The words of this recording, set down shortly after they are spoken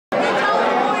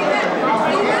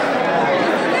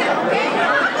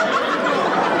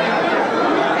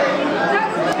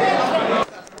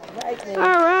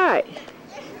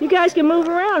guys can move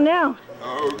around now.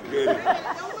 Okay.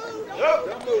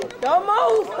 Don't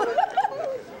move.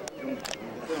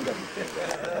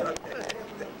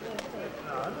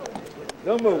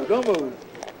 Don't move, don't move.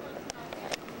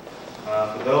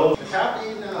 For those, the top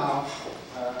evening off,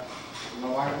 my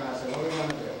wife and I said, what are we going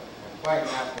to do? And quite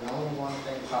naturally, only one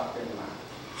thing popped in mind.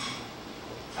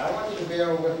 I want you to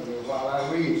bear with me while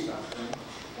I read something,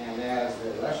 and as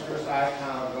the illustrious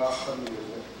icon of gospel music,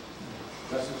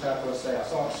 Mr. Tucker will say, I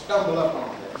sort of stumbled up on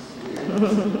this.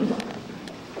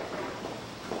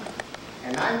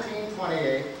 In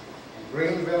 1928, in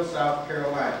Greenville, South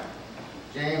Carolina,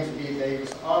 James B.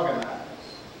 Davis organized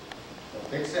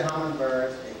the Dixie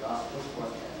Hummingbirds, a gospel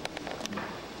quartet.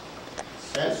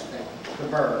 Since then, the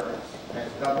Birds, as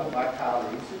doubled by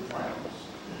colleagues and friends,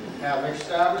 have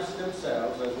established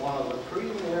themselves as one of the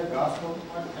premier gospel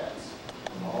quartets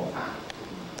of all time.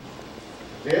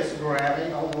 This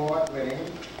Grammy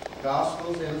Award-winning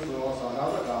gospel's influence on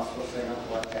other gospel singer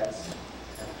quartets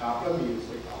and popular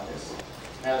music artists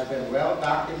has been well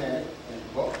documented in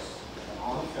books and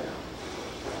on film.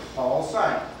 Paul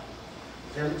Simon,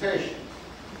 Temptation,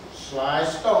 Sly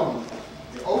Stone,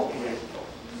 the Oak Ridge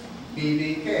Boys,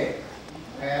 B.B. King,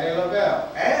 Patti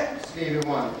LaBelle, and Stevie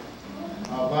Wonder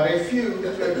are but a few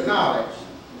to acknowledge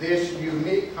this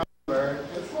unique hummingbird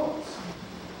influence.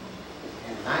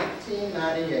 In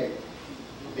 1998,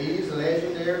 these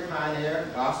legendary pioneer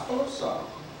gospel of song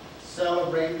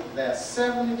celebrate their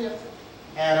 70th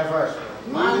anniversary.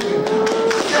 Mind you,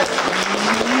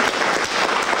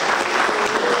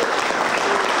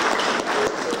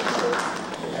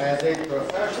 as a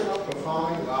professional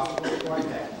performing gospel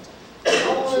quartet,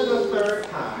 only the third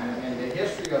time in the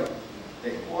history of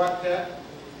the quartet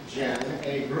gen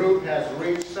a group has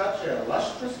reached such an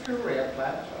illustrious career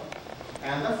plateau,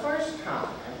 and the first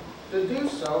time to do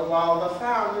so while the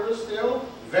founder is still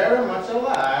very much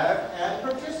alive and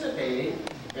participating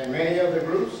in many of the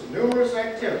group's numerous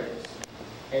activities,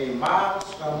 a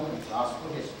milestone in gospel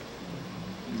history.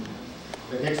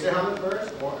 The Dixie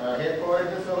Hummingbirds,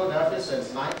 headquartered in Philadelphia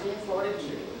since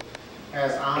 1942,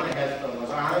 was honored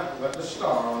with the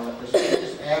star on the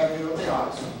prestigious Avenue of the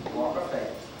Arts Walk of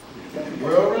Fame.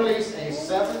 We'll release a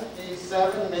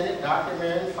 77-minute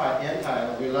documentary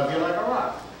entitled We Love You Like a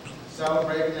Rock,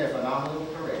 celebrating their phenomenal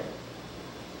career.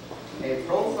 A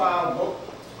profile book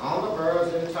on the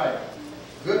Birds entitled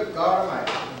Good God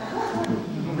Almighty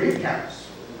recounts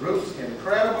the group's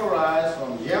incredible rise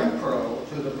from Jim Crow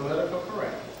to the political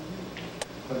correct.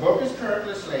 The book is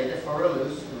currently slated for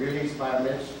release by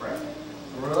mid-spring.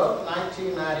 Throughout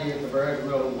 1998, the Birds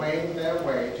will wing their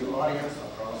way to audience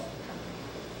across the country.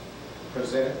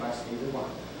 Presented by Stevie Wonder.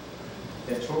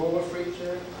 The tour will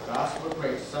feature gospel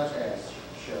greats such as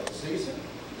Shirley Caesar,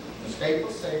 the Staple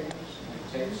Singers,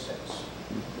 and Take 6.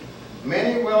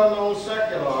 Many well-known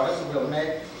secular artists will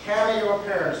make cameo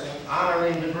appearances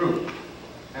honoring the group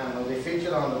and will be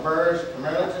featured on the Birds'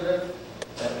 commemorative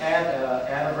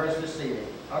anniversary CD.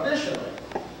 Additionally,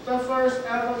 the first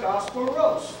ever gospel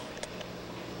roast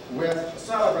with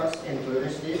celebrants including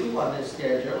Stevie Wonder is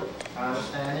scheduled, I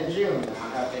understand, in June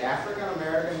at the African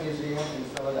American Museum in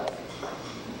Philadelphia.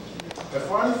 The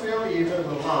fun-filled evening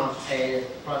will launch a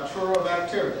plethora of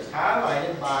activities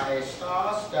highlighted by a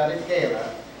star-studded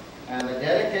gala and the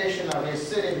dedication of a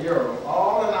city mural,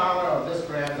 all in honor of this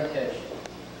grand occasion.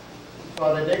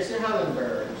 For the Dixie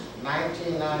Hummingbirds,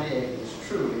 1998 is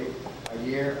truly a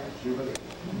year of jubilee.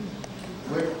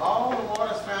 With all the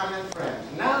Waters family and friends,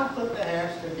 now put their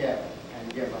hands together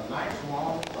and give a nice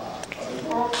warm applause for the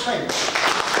world famous.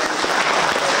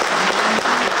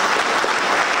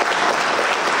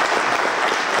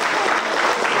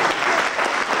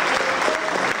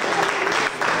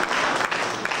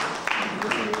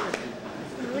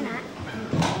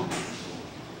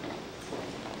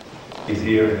 He's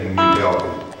here in New York,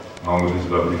 along with his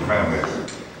lovely family.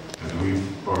 As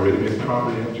we've already been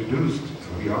properly introduced,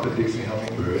 we are the Dixie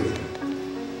Hummingbirds.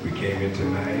 We came in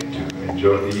tonight to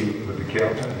enjoy the evening with the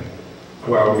captain.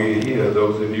 While we're here,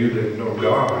 those of you that know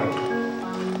God,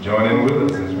 join in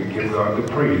with us as we give God the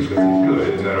praise, because He's good,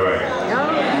 isn't that right?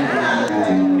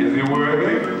 Is He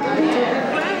worthy?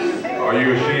 Are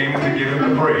you ashamed to give Him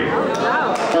the praise?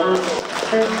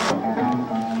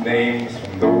 Names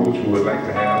from those who would like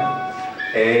to have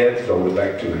ads or would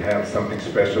like to have something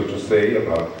special to say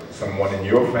about someone in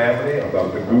your family,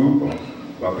 about the group, or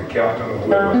about the captain or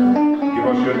whoever. Give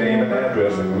us your name and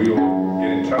address and we'll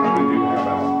get in touch with you. We have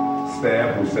our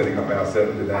staff who's setting up our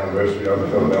 70th anniversary of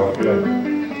Philadelphia.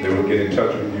 They will get in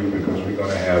touch with you because we're going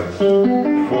to have full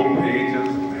pages,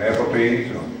 half a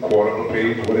page, a quarter of a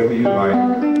page, whatever you like.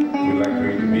 We'd like for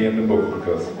you to be in the book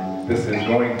because this is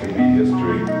going to be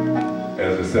history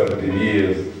as the 70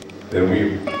 years that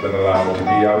we've been allowed to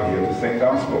be out here to sing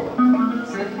gospel.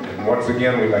 And once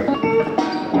again, we like to...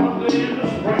 One day in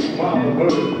the spring, while the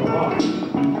birds were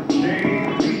humming,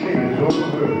 James, he is over